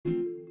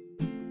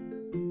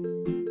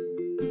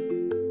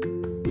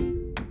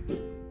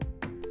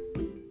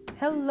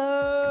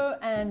Hello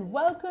and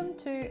welcome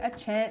to A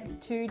Chance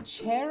to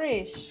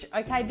Cherish.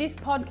 Okay, this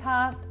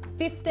podcast,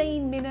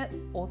 15-minute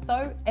or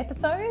so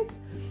episodes,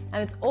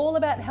 and it's all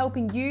about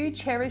helping you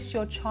cherish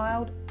your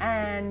child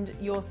and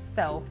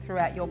yourself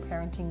throughout your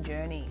parenting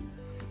journey.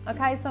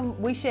 Okay, so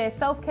we share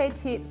self-care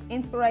tips,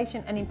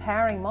 inspiration and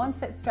empowering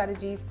mindset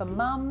strategies for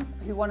mums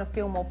who want to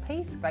feel more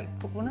peace,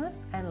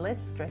 gratefulness and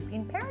less stress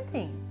in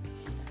parenting.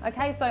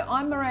 Okay, so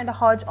I'm Miranda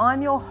Hodge,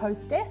 I'm your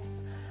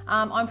hostess.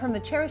 I'm from the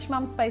Cherish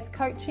Mum Space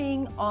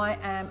Coaching. I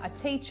am a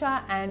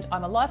teacher and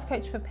I'm a life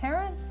coach for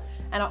parents,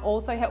 and I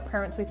also help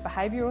parents with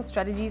behavioural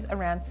strategies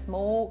around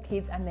small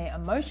kids and their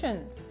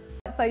emotions.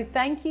 So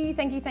thank you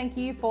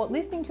for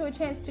listening to A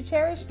Chance to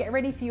Cherish. Get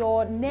ready for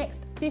your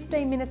next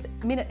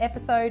 15-minute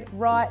episode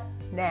right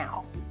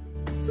now.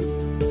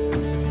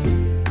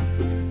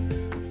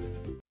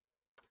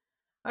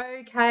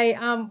 Okay,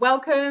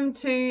 welcome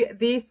to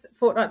this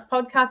fortnight's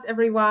podcast,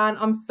 everyone.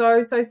 I'm so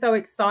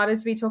excited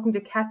to be talking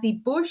to Cassie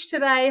Bush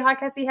today. Hi,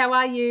 Cassie, how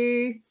are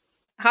you?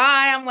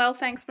 Hi, I'm well,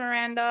 thanks,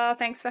 Miranda.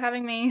 Thanks for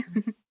having me.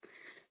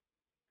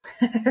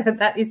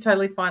 That is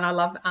totally fine. I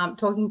love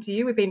talking to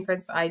you. We've been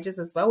friends for ages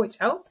as well, which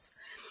helps.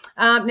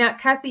 Now,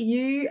 Cassie,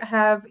 you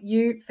are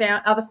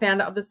the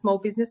founder of the Small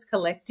Business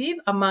Collective,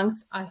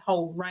 amongst a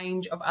whole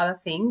range of other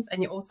things,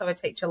 and you're also a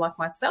teacher like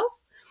myself.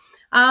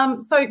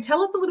 So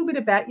tell us a little bit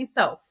about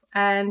yourself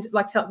and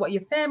tell what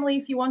your family,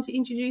 if you want to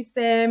introduce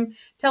them.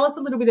 Tell us a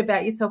little bit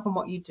about yourself and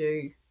what you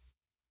do.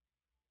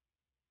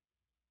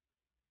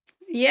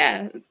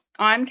 Yeah,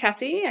 I'm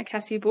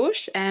Cassie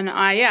Bush, and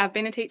I've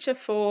been a teacher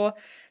for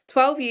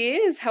 12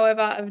 years.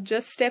 However, I've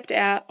just stepped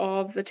out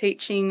of the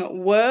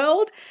teaching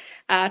world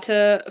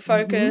to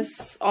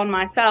focus on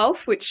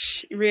myself,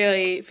 which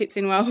really fits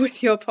in well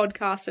with your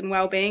podcast and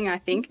well-being, I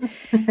think.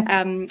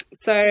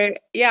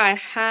 I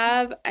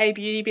have a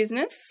beauty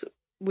business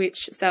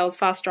which sells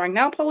fast-drying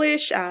nail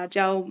polish,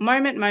 gel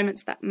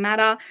moments that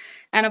matter.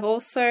 And I'm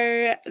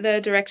also the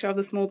director of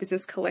the Small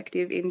Business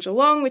Collective in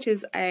Geelong, which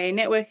is a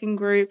networking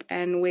group,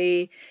 and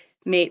we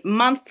meet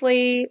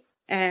monthly,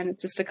 and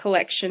it's just a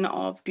collection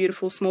of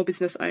beautiful small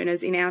business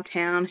owners in our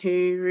town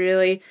who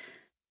really,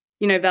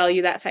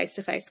 value that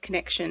face-to-face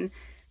connection.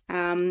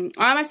 I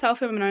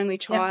myself am an only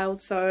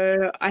child,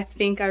 so I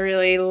think I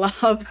really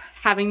love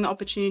having the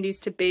opportunities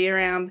to be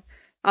around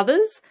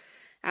others.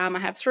 I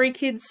have 3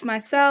 kids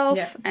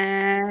myself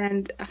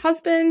and a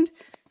husband,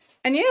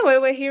 and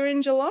we're here in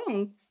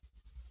Geelong.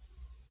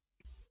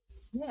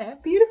 Yeah,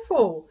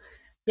 beautiful.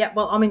 Yeah,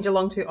 well, I'm in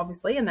Geelong too,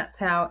 obviously, and that's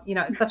how,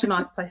 it's such a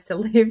nice place to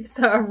live.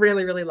 So I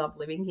really, really love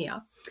living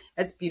here.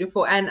 It's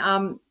beautiful.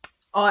 And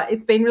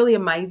it's been really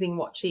amazing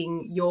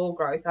watching your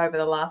growth over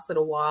the last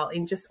little while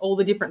in just all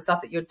the different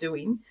stuff that you're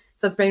doing.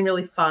 So it's been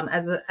really fun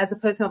as a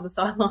person on the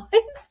sidelines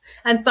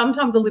and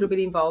sometimes a little bit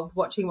involved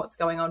watching what's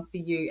going on for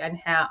you and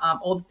how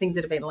all the things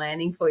that have been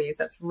landing for you.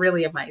 So it's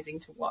really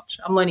amazing to watch.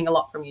 I'm learning a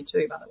lot from you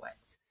too, by the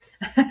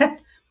way.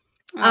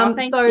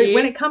 Thank you.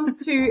 When it comes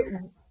to...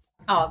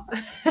 Oh,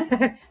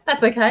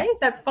 that's okay.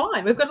 That's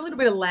fine. We've got a little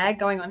bit of lag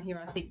going on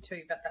here, I think,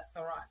 too, but that's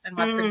all right. And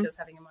my printer's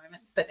having a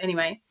moment. But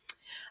anyway,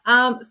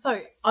 so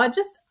I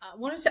just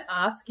wanted to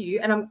ask you,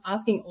 and I'm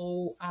asking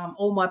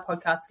all my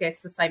podcast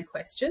guests the same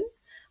questions.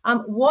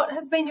 What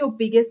has been your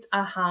biggest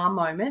aha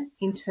moment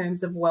in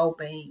terms of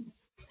well-being?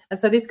 And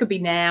so this could be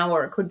now,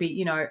 or it could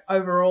be,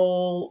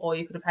 overall, or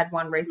you could have had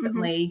one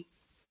recently.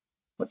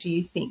 What do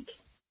you think?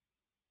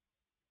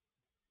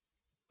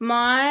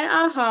 My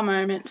aha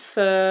moment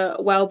for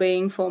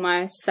well-being for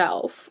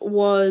myself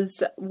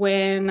was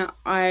when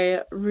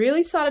I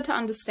really started to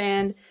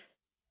understand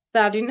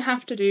that I didn't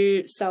have to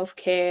do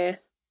self-care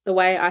the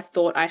way I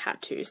thought I had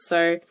to.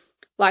 So,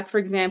 for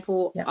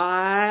example,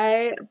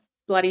 I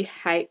bloody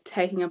hate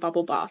taking a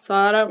bubble bath. So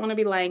I don't want to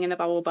be laying in a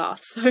bubble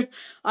bath. So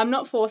I'm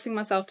not forcing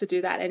myself to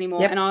do that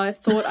anymore. And I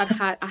thought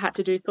I had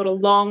to do sort of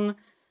long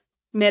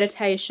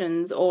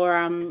meditations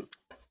or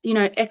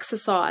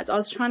exercise. I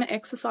was trying to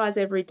exercise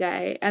every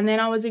day, and then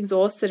I was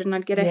exhausted and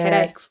I'd get a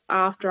headache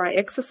after I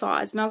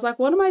exercised. And I was like,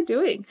 what am I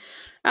doing?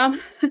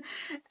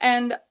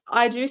 And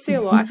I do see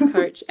a life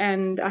coach,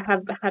 and I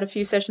have had a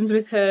few sessions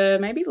with her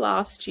maybe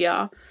last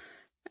year.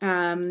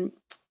 And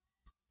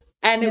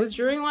it was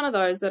during one of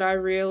those that I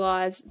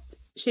realized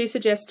she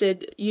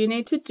suggested you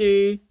need to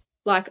do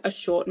a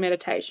short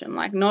meditation,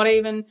 not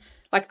even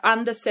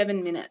under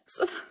 7 minutes.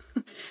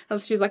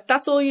 She's like,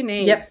 that's all you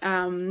need.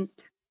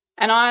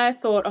 And I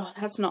thought,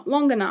 that's not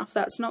long enough.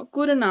 That's not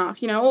good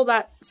enough. All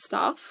that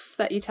stuff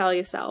that you tell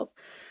yourself.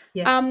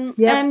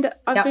 And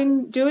I've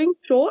been doing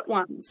short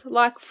ones,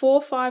 4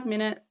 or 5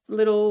 minute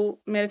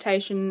little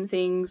meditation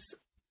things.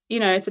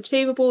 It's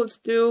achievable. It's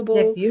doable.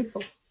 Yeah,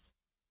 beautiful.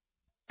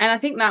 And I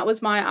think that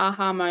was my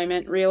aha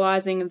moment,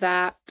 realizing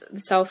that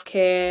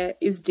self-care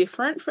is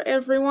different for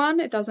everyone.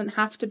 It doesn't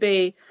have to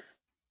be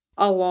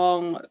a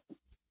long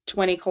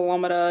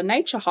 20-kilometre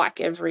nature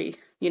hike every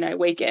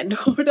weekend,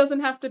 or it doesn't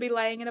have to be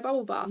laying in a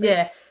bubble bath.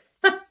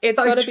 It's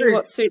got to be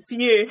what suits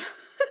you.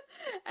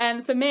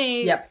 And for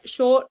me,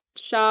 short,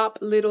 sharp,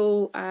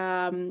 little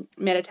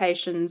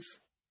meditations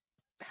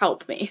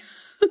help me.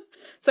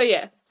 So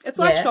It's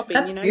like shopping,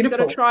 that's you know, beautiful.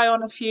 you've got to try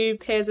on a few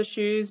pairs of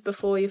shoes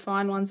before you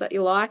find ones that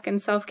you like,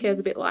 and self-care is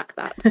a bit like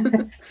that.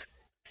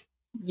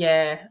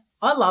 Yeah,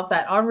 I love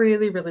that. I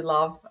really, really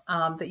love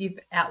that you've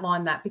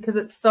outlined that, because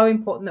it's so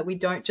important that we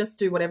don't just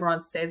do what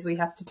everyone says we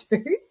have to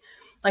do.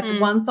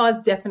 Like one size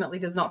definitely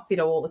does not fit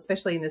all,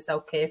 especially in the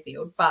self-care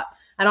field.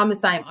 And I'm the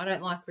same. I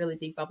don't like really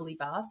big bubbly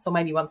baths, or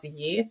maybe once a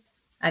year.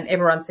 And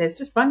everyone says,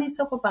 just run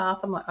yourself a bath.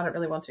 I'm like, I don't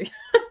really want to.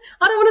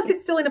 I don't want to sit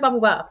still in a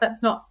bubble bath.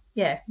 That's not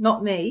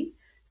me.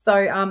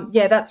 So,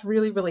 yeah, that's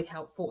really, really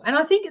helpful. And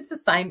I think it's the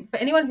same for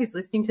anyone who's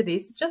listening to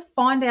this. Just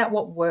find out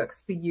what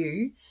works for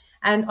you.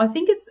 And I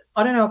think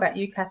I don't know about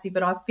you, Cassie,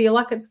 but I feel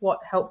like it's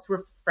what helps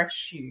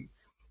refresh you.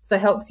 So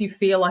it helps you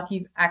feel like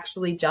you've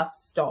actually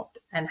just stopped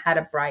and had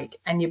a break,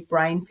 and your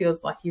brain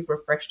feels like you've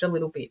refreshed a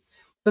little bit.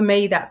 For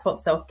me, that's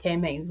what self-care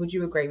means. Would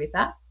you agree with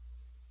that?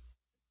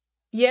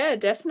 Yeah,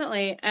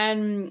 definitely.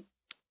 And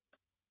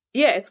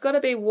yeah, it's got to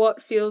be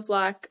what feels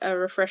like a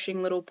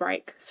refreshing little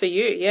break for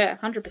you. Yeah,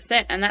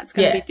 100%. And that's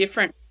going to be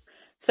different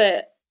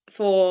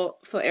for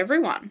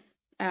everyone.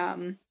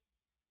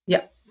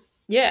 Yeah.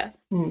 Yeah.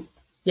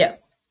 Yeah.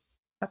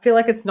 I feel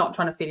like it's not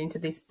trying to fit into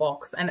this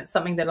box, and it's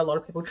something that a lot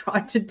of people try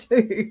to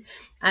do.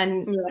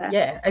 And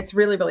it's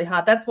really, really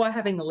hard. That's why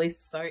having the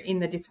lists. So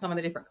in some of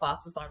the different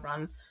classes I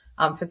run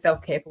for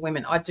self-care for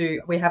women,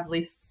 we have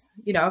lists.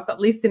 You know, I've got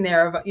lists in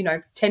there of,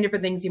 10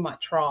 different things you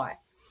might try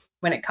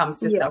when it comes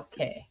to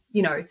self-care,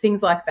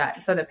 things like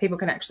that, so that people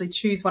can actually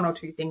choose one or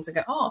two things and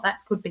go, oh, that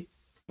could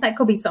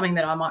be something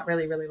that I might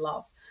really, really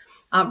love,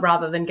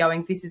 rather than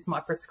going, this is my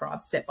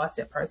prescribed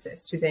step-by-step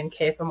process to then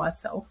care for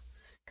myself.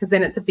 Because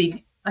then it's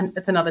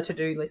another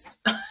to-do list,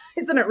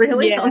 isn't it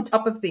really, on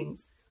top of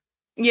things?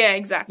 Yeah,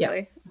 exactly.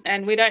 Yep.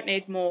 And we don't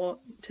need more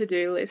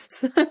to-do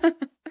lists.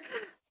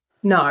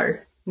 No.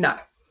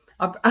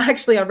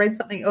 I read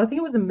something, I think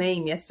it was a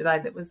meme yesterday,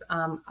 that was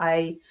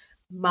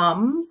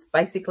mums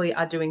basically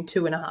are doing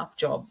 2.5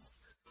 jobs,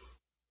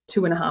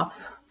 2.5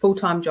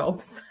 full-time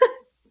jobs.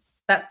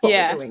 That's what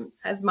we're doing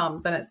as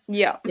mums, and it's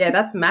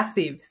that's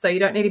massive. So you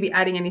don't need to be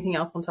adding anything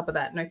else on top of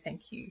that. No,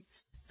 thank you.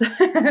 So,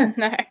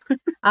 no.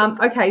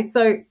 Okay,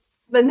 so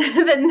the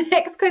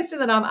next question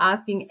that I'm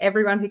asking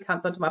everyone who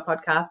comes onto my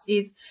podcast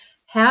is,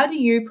 how do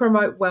you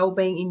promote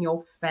well-being in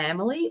your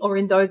family or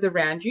in those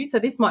around you? So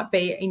this might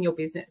be in your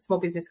business, small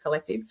business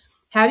collective.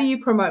 How do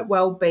you promote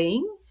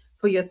well-being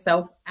for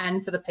yourself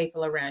and for the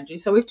people around you?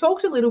 So we've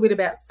talked a little bit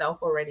about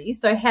self already.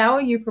 So how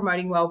are you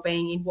promoting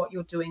well-being in what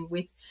you're doing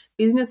with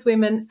business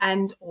women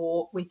and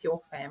or with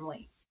your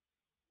family?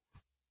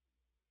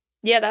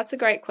 Yeah, that's a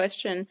great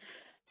question.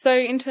 So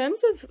in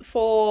terms of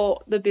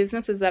for the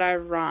businesses that I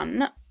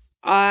run,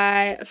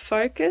 I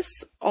focus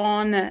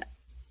on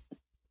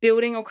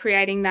building or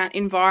creating that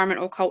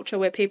environment or culture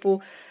where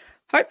people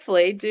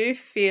hopefully do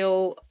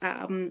feel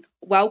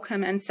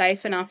welcome and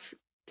safe enough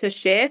to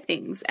share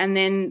things. And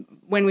then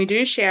when we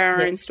do share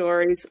our own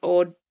stories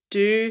or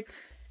do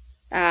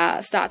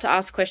start to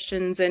ask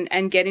questions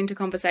and get into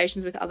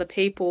conversations with other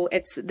people,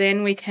 that's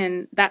when we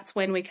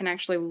can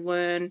actually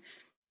learn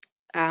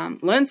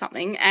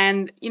something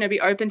and, be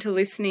open to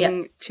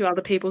listening to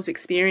other people's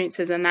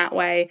experiences. And that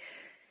way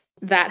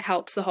that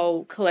helps the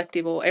whole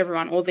collective or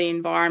everyone or the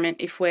environment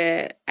if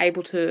we're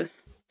able to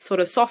sort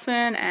of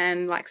soften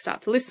and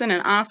start to listen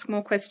and ask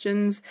more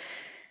questions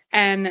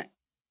and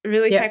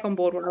really take on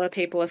board what other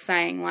people are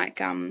saying.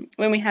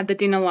 When we had the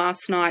dinner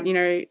last night,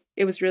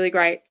 it was really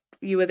great.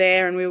 You were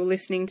there and we were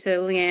listening to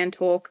Leanne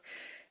talk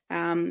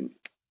and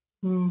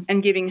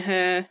giving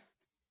her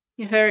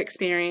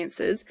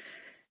experiences.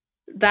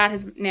 That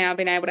has now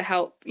been able to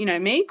help,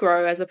 me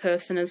grow as a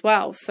person as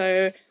well.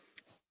 So,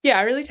 yeah,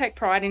 I really take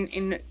pride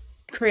in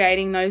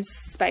creating those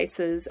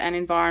spaces and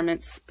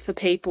environments for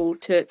people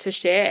to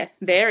share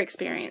their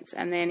experience.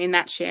 And then in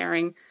that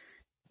sharing,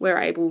 we're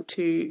able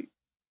to,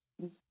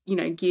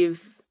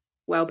 give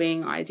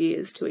wellbeing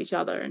ideas to each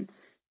other and,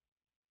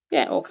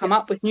 or come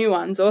up with new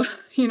ones or,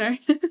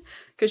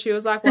 because she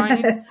was like, why don't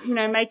you just,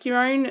 make your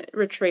own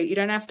retreat? You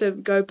don't have to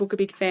go book a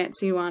big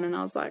fancy one. And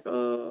I was like,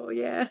 oh,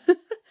 yeah.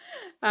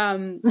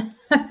 But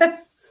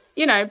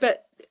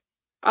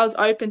I was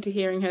open to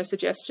hearing her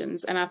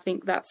suggestions, and I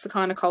think that's the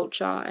kind of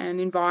culture and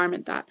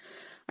environment that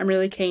I'm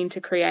really keen to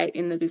create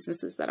in the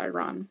businesses that I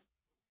run.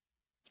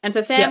 And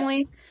for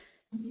family,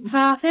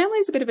 family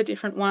is a bit of a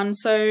different one.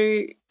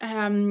 So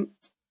I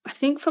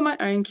think for my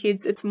own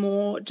kids, it's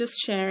more just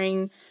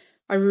sharing.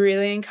 I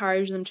really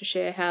encourage them to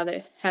share how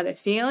they're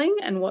feeling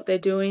and what they're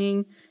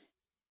doing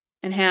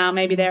and how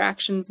maybe their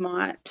actions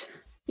might,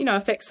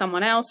 affect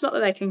someone else. Not that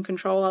they can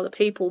control other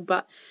people,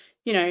 but,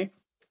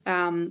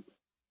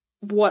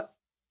 what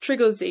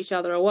triggers each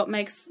other, or what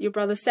makes your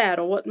brother sad,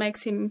 or what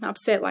makes him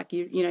upset. Like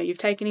you've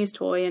taken his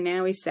toy and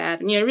now he's sad,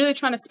 and really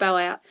trying to spell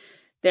out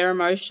their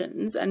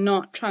emotions and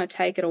not trying to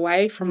take it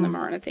away from them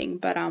or anything.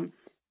 But I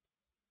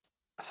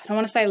don't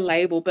want to say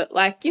label, but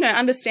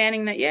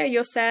understanding that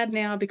you're sad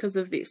now because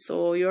of this,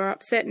 or you're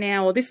upset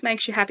now, or this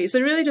makes you happy.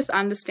 So really just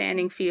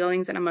understanding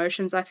feelings and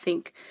emotions, I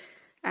think,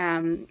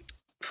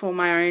 for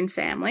my own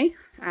family,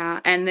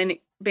 and then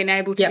been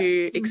able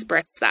to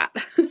express that.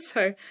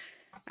 So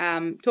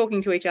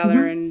talking to each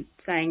other and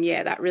saying,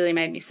 yeah, that really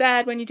made me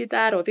sad when you did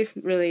that, or this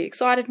really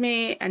excited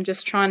me, and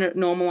just trying to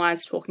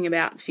normalize talking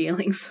about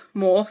feelings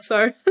more.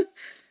 So,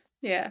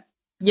 yeah.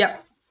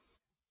 Yep.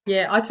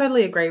 Yeah, I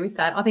totally agree with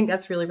that. I think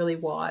that's really, really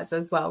wise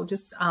as well,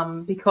 just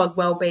because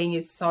well-being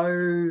is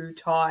so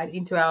tied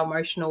into our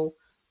emotional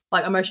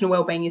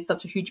well-being is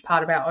such a huge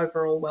part of our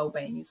overall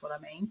well-being is what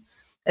I mean.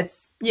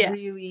 It's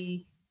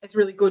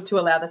really good to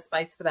allow the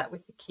space for that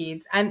with the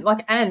kids, and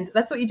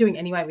that's what you're doing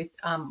anyway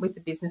with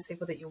the business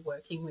people that you're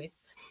working with.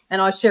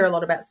 And I share a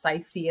lot about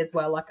safety as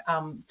well,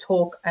 I'm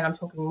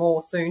talking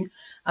more soon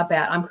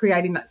about I'm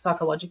creating that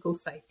psychological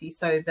safety,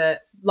 so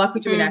that like we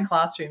do in our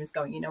classrooms,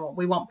 going, you know what,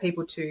 we want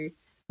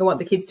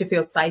the kids to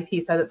feel safe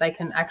here so that they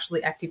can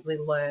actually actively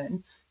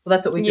learn. Well,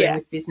 that's what we're doing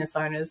with business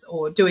owners,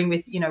 or doing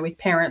with, you know, with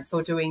parents,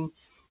 or doing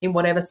in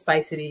whatever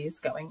space it is,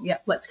 going,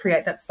 let's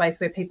create that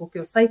space where people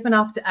feel safe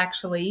enough to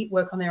actually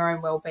work on their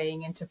own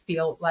well-being and to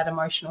feel that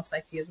emotional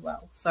safety as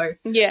well. So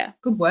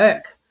good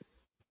work.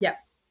 Yeah,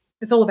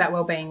 it's all about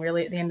well-being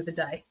really at the end of the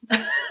day,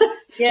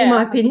 in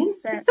my opinion.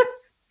 100%.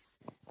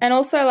 And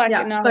also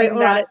knowing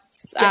that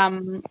it's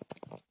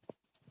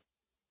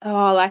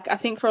I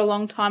think for a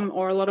long time,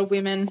 or a lot of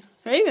women,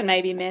 or even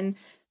maybe men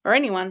or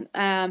anyone,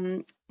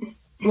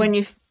 when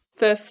you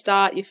first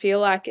start, you feel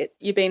like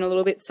you're being a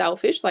little bit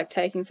selfish, like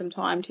taking some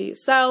time to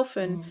yourself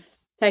and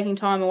taking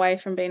time away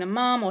from being a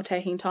mum, or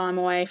taking time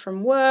away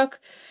from work.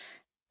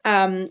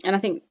 And I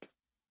think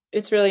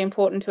it's really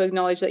important to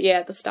acknowledge that,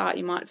 at the start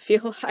you might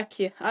feel like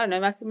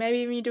maybe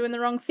even you're doing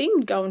the wrong thing,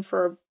 going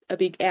for a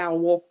big hour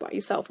walk by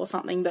yourself or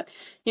something, but,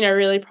 you know,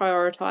 really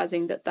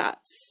prioritizing that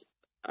that's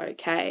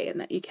okay and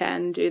that you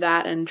can do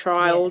that, and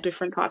try all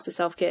different types of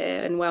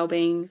self-care and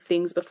well-being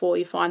things before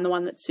you find the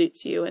one that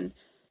suits you, and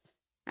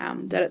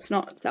that it's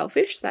not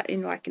selfish, that you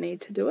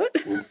need to do it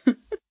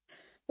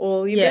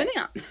or you burn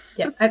out.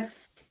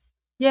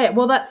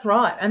 Well, that's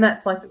right. And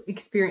that's like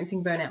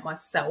experiencing burnout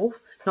myself,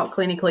 not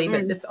clinically,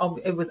 but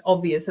it was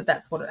obvious that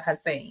that's what it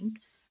has been.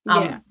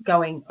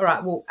 Going, all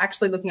right, well,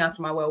 actually looking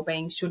after my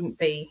well-being shouldn't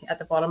be at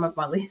the bottom of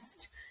my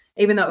list,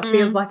 even though it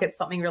feels like it's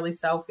something really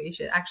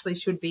selfish. It actually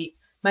should be,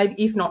 maybe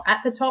if not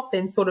at the top,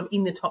 then sort of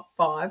in the top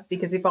 5,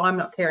 because if I'm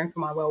not caring for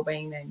my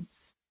well-being, then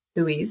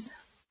who is?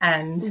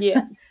 And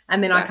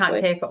and then I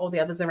can't care for all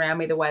the others around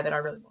me the way that I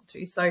really want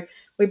to. So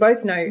we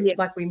both know,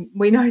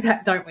 we know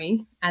that, don't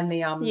we? And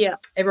the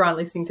everyone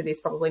listening to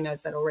this probably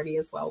knows that already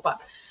as well. But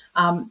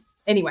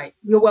anyway,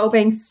 your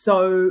well-being's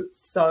so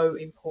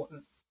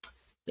important.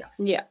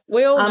 Yeah,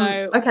 we all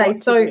know. Okay,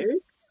 so to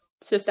do.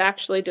 It's just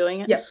actually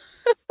doing it. Yeah,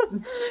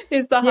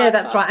 is the hard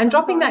that's right. And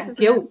dropping that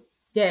guilt.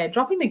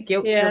 Dropping the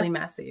guilt is really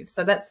massive.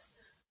 So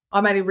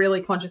I made a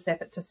really conscious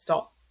effort to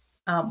stop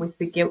with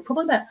the guilt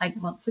probably about 8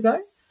 months ago.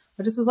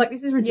 I just was like,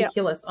 this is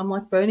ridiculous. I'm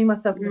like burning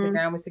myself into the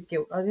ground with the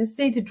guilt. I just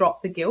need to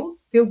drop the guilt.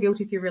 Feel guilt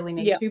if you really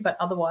need to, but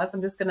otherwise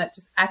I'm just going to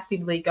just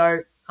actively go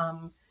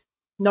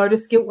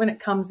notice guilt when it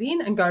comes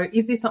in and go,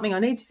 is this something I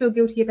need to feel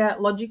guilty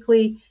about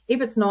logically?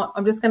 If it's not,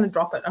 I'm just going to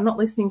drop it. I'm not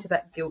listening to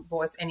that guilt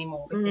voice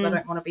anymore, because I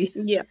don't want to be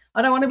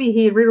I don't want to be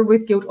here riddled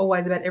with guilt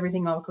always about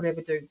everything I could ever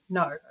do.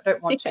 No, I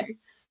don't want to.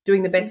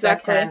 Doing the best I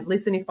can,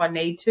 listen if I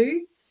need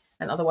to,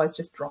 and otherwise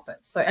just drop it.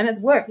 So, and it's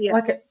worked.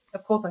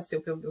 Of course, I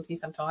still feel guilty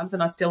sometimes,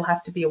 and I still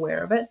have to be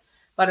aware of it.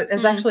 But it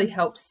has actually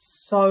helped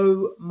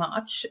so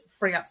much,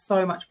 free up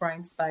so much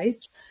brain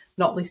space,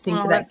 not listening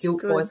to that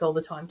guilt voice all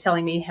the time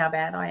telling me how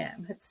bad I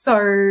am. It's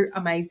so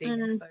amazing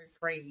and so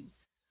freeing.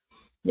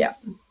 Yeah.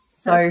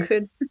 So that's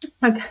good.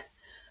 Okay.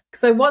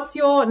 So what's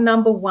your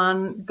number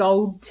one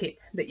gold tip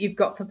that you've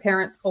got for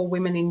parents or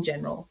women in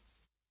general?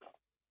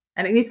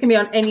 And this can be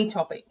on any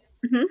topic.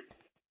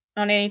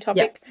 On any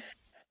topic? Yep.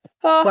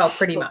 Well,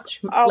 pretty much.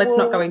 Let's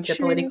not go into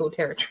political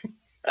territory.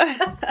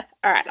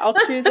 All right, I'll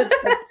choose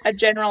a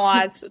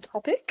generalized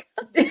topic.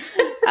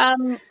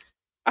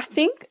 I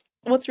think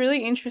what's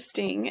really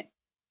interesting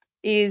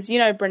is, you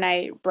know,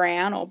 Brene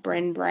Brown or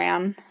Bren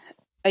Brown.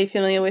 Are you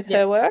familiar with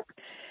her work?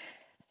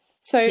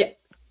 So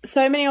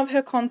many of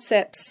her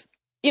concepts,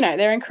 you know,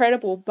 they're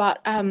incredible, but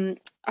I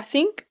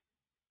think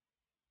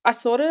I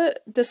sort of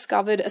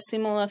discovered a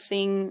similar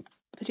thing,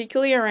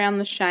 particularly around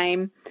the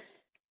shame,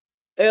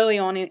 early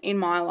on in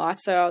my life.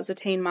 So I was a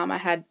teen mum. I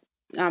had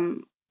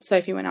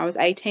Sophie when I was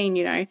 18,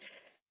 you know,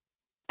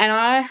 and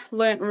I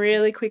learnt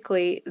really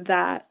quickly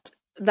that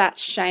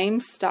shame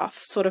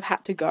stuff sort of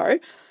had to go.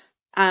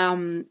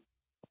 And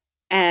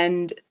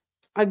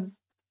I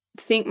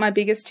think my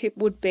biggest tip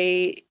would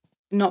be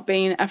not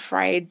being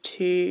afraid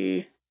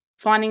to,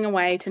 finding a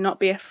way to not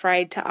be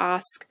afraid to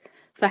ask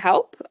for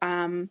help,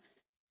 and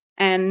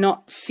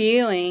not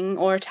feeling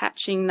or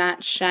attaching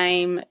that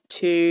shame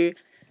to,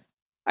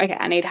 okay,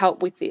 I need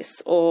help with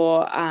this,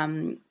 or,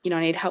 you know,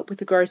 I need help with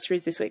the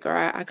groceries this week, or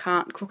I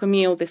can't cook a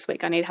meal this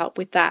week, I need help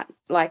with that.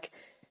 Like,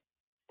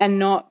 and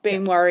not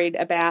being worried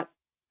about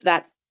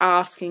that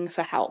asking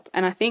for help.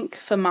 And I think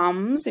for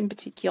mums in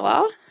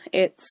particular,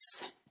 it's,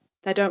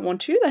 they don't want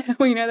to,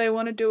 they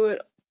want to do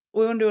it,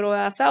 we want to do it all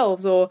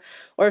ourselves, or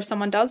if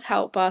someone does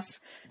help us,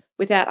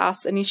 without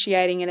us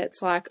initiating it,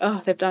 it's like,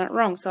 oh, they've done it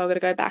wrong, so I've got to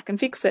go back and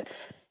fix it.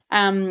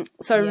 So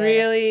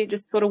really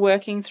just sort of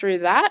working through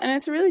that, and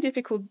it's a really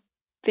difficult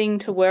thing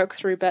to work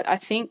through, but I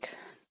think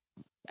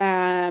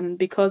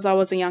because I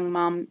was a young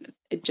mum,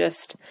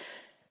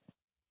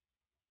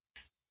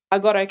 I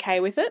got okay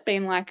with it,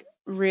 being like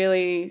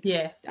really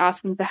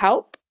asking for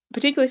help,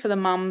 particularly for the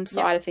mum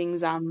side of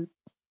things.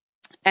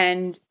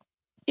 And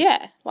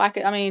yeah, like,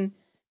 I mean,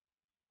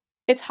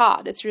 it's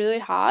hard. It's really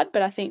hard,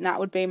 but I think that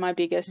would be my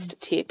biggest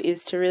tip,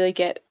 is to really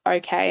get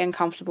okay and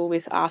comfortable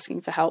with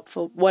asking for help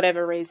for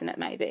whatever reason it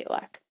may be.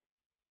 Like,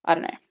 I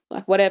don't know,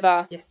 like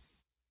whatever,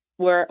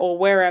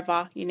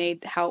 wherever you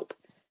need help.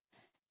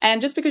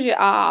 And just because you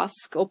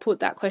ask or put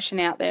that question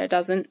out there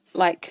doesn't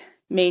like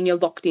mean you're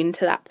locked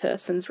into that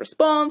person's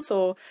response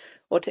or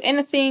to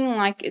anything.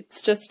 Like,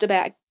 it's just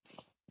about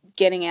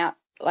getting up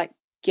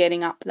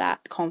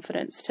that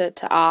confidence to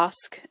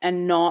ask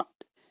and not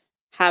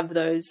have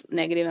those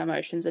negative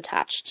emotions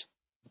attached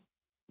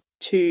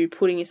to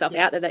putting yourself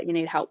out there that you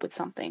need help with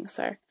something.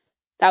 So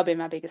that would be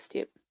my biggest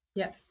tip.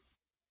 Yeah.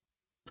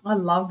 I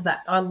love that.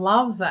 I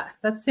love that.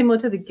 That's similar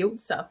to the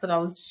guilt stuff that I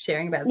was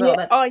sharing about as well.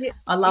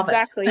 I love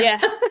exactly, it.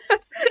 Exactly, yeah.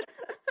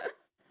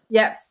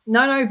 Yeah.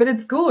 No, but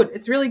it's good.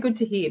 It's really good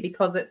to hear,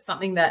 because it's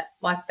something that,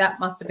 like, that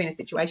must have been a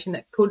situation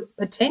that could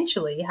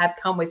potentially have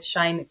come with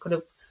shame that could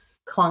have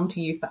clung to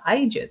you for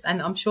ages.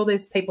 And I'm sure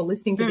there's people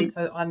listening to this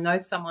who I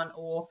know someone,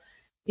 or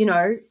you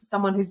know,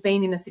 someone who's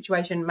been in a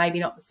situation, maybe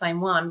not the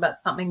same one, but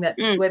something that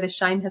where the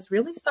shame has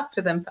really stuck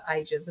to them for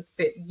ages,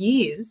 for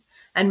years,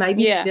 and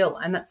maybe still.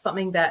 And that's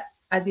something that,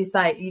 as you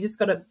say, you just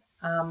got to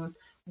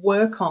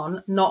work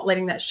on not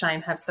letting that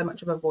shame have so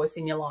much of a voice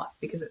in your life,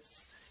 because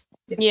it's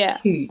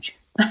huge.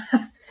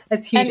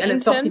 It's huge, and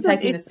it stops you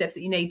taking the steps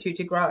that you need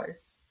to grow.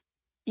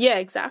 Yeah,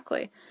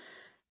 exactly.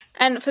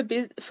 And for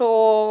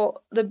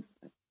the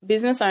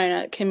business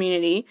owner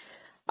community,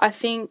 I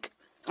think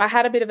I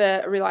had a bit of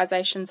a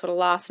realization sort of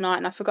last night,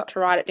 and I forgot to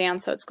write it down,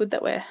 so it's good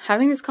that we're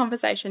having this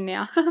conversation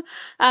now.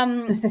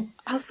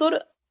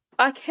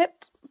 I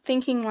kept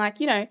thinking, like,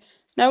 you know,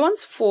 no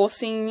one's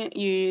forcing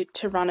you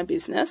to run a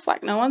business.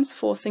 Like, no one's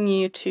forcing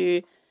you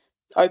to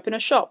open a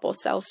shop or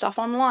sell stuff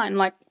online.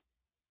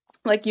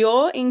 Like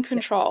you're in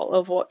control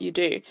of what you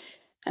do.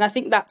 And I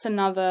think that's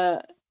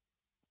another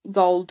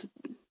gold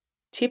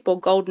tip or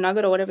gold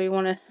nugget or whatever you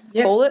want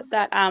to call it.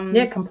 That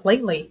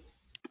completely.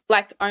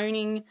 Like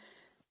owning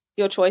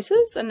your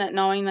choices, and that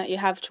knowing that you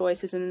have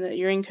choices and that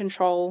you're in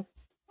control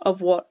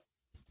of what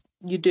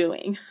you're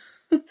doing.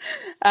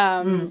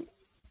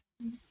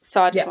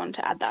 So I just wanted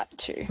to add that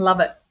too. Love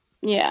it.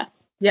 Yeah.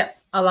 Yep,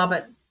 I love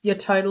it. You're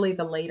totally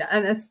the leader.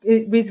 And it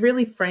is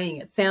really freeing.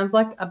 It sounds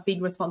like a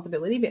big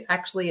responsibility, but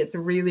actually it's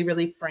really,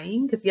 really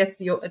freeing, because, yes,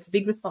 it's a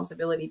big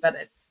responsibility, but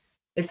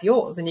it's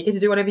yours, and you get to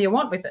do whatever you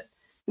want with it.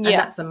 And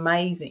that's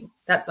amazing.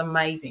 That's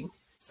amazing.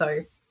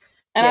 So,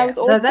 and I was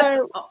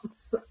also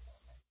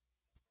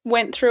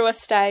went through a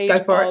stage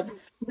of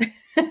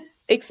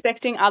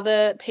expecting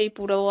other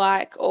people to,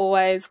 like,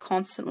 always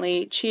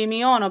constantly cheer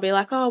me on or be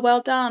like, oh,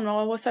 well done,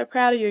 or we're so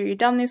proud of you, you've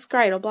done this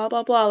great, or blah,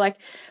 blah, blah. Like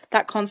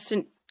that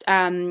constant,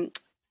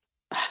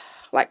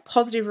 like,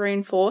 positive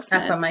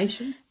reinforcement.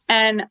 Affirmation.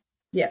 And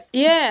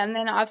and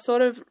then I've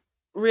sort of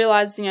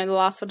realized, you know, the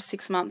last sort of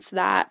 6 months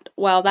that,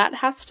 well, that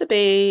has to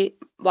be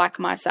like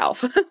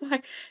myself.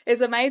 Like,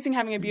 it's amazing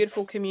having a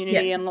beautiful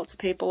community and lots of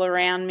people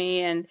around me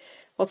and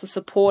lots of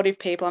supportive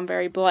people. I'm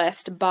very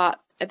blessed, but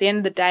at the end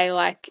of the day,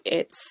 like,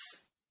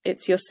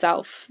 it's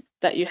yourself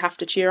that you have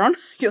to cheer on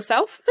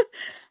yourself.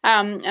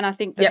 And I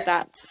think that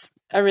that's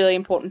a really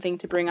important thing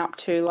to bring up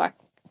too, like,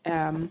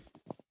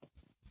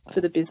 for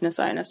the business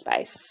owner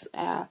space,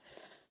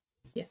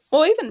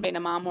 or even being a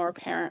mum or a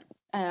parent.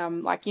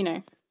 Like, you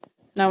know,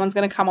 no one's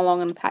going to come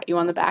along and pat you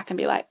on the back and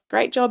be like,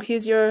 great job,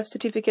 here's your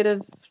certificate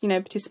of, you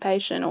know,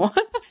 participation, or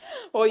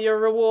or your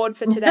reward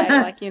for today.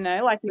 Like, you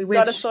know, like, you've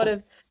got to sort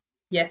of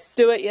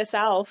do it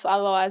yourself,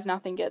 otherwise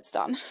nothing gets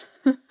done.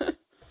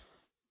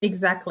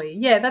 Exactly.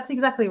 Yeah, that's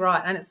exactly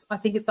right. And I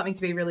think it's something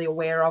to be really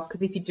aware of,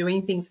 because if you're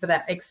doing things for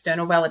that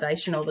external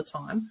validation all the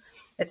time,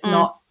 it's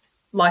not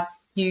like,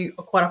 you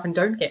quite often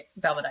don't get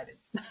validated.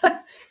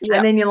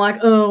 And then you're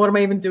like, oh, what am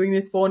I even doing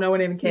this for? No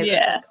one even cares.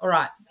 It's like, all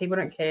right, people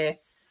don't care.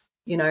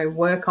 You know,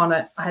 work on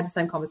it. I had the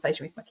same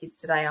conversation with my kids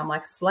today. I'm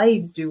like,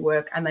 slaves do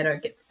work and they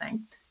don't get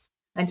thanked.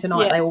 And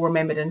tonight they all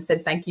remembered and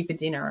said thank you for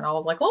dinner. And I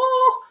was like,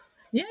 oh,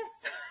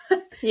 yes.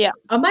 Yeah.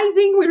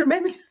 Amazing. We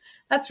remembered.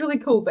 That's really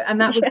cool. And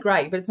that was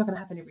great, but it's not going to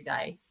happen every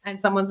day. And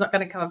someone's not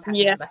going to come and pat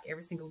me on the back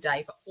every single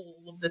day for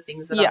all of the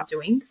things that I'm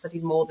doing, because I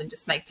did more than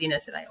just make dinner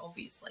today,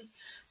 obviously.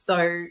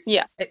 So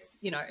it's,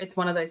 you know, it's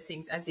one of those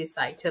things, as you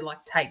say, to,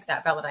 like, take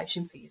that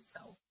validation for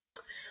yourself.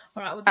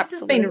 All right. Well, this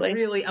has been a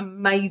really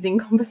amazing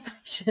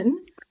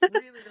conversation.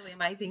 Really, really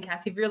amazing,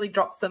 Cass. You've really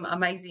dropped some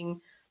amazing,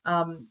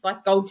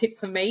 like, gold tips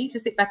for me to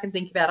sit back and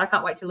think about. I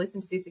can't wait to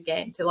listen to this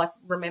again, to, like,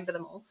 remember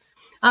them all.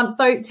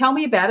 So tell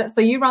me about it.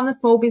 So you run the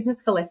Small Business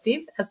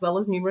Collective as well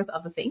as numerous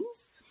other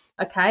things,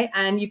 okay?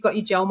 And you've got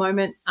your Gel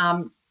Moment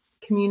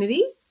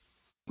community,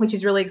 which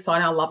is really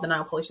exciting. I love the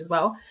nail polish as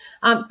well.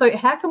 So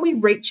how can we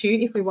reach you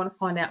if we want to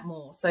find out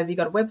more? So have you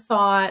got a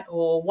website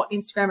or what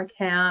Instagram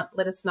account?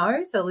 Let us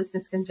know so the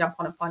listeners can jump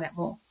on and find out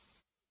more.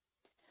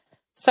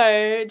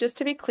 So just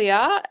to be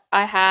clear,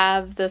 I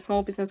have the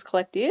Small Business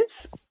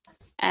Collective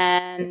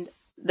and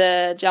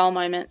the Gel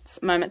Moments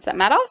That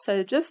Matter.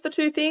 So just the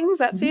two things,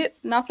 that's it,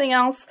 nothing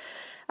else.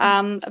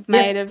 I've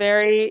made a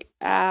very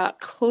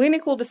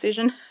clinical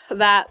decision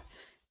that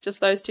just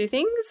those two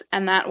things,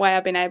 and that way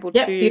I've been able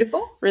to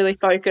really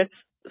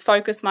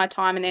focus my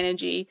time and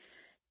energy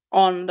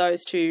on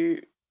those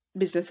two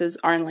businesses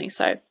only.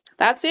 So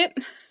that's it.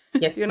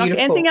 Yes, you're not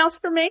getting anything else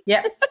from me.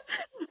 Yep.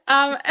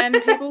 And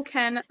people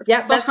can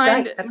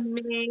find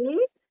me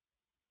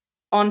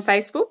on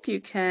Facebook. You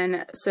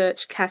can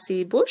search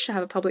Cassie Bush. I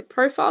have a public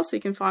profile, so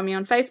you can find me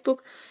on Facebook.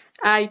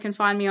 You can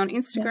find me on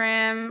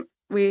Instagram.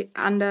 We're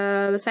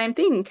under the same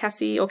thing,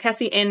 Cassie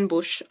N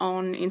Bush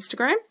on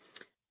Instagram.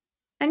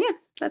 And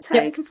that's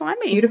how you can find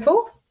me.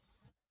 Beautiful.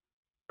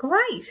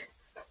 Great.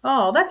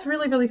 Oh, that's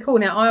really, really cool.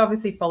 Now, I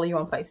obviously follow you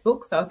on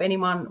Facebook, so if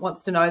anyone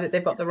wants to know that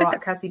they've got the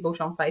right Cassie Bush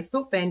on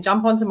Facebook, then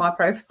jump onto my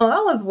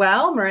profile as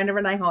well, Miranda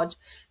Renee Hodge,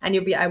 and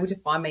you'll be able to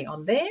find me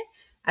on there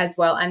as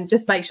well. And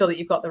just make sure that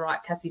you've got the right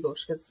Cassie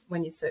Bush, because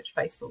when you search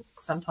Facebook,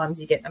 sometimes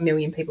you get a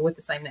million people with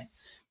the same name,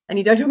 and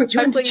you don't know which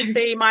one to choose.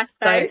 Hopefully you see my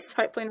face.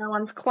 So, hopefully no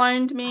one's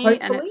cloned me,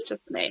 and it's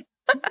just me.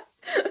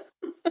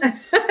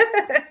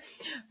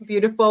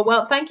 Beautiful.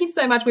 Well, thank you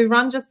so much. We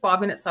run just 5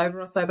 minutes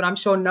over or so, but I'm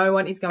sure no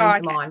one is going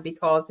to mind,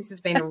 because this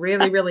has been a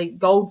really, really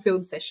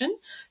gold-filled session.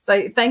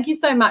 So thank you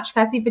so much,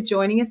 Cassie, for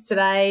joining us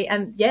today.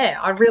 And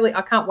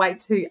I can't wait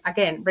to,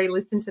 again,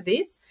 re-listen to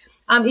this.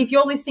 If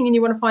you're listening and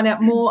you want to find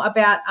out more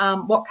about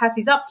what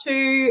Cassie's up to,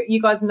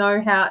 you guys know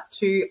how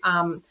to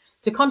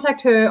contact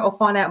her or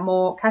find out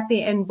more.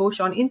 Cassie N Bush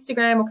on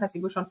Instagram or Cassie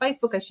Bush on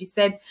Facebook, as she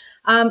said.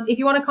 If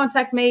you want to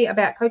contact me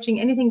about coaching,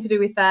 anything to do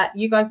with that,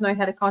 you guys know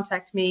how to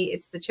contact me.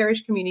 It's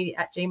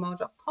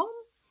thecherishcommunity@gmail.com.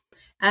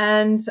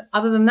 And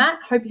other than that,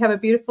 hope you have a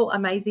beautiful,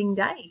 amazing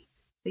day.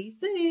 See you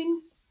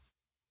soon.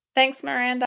 Thanks, Miranda.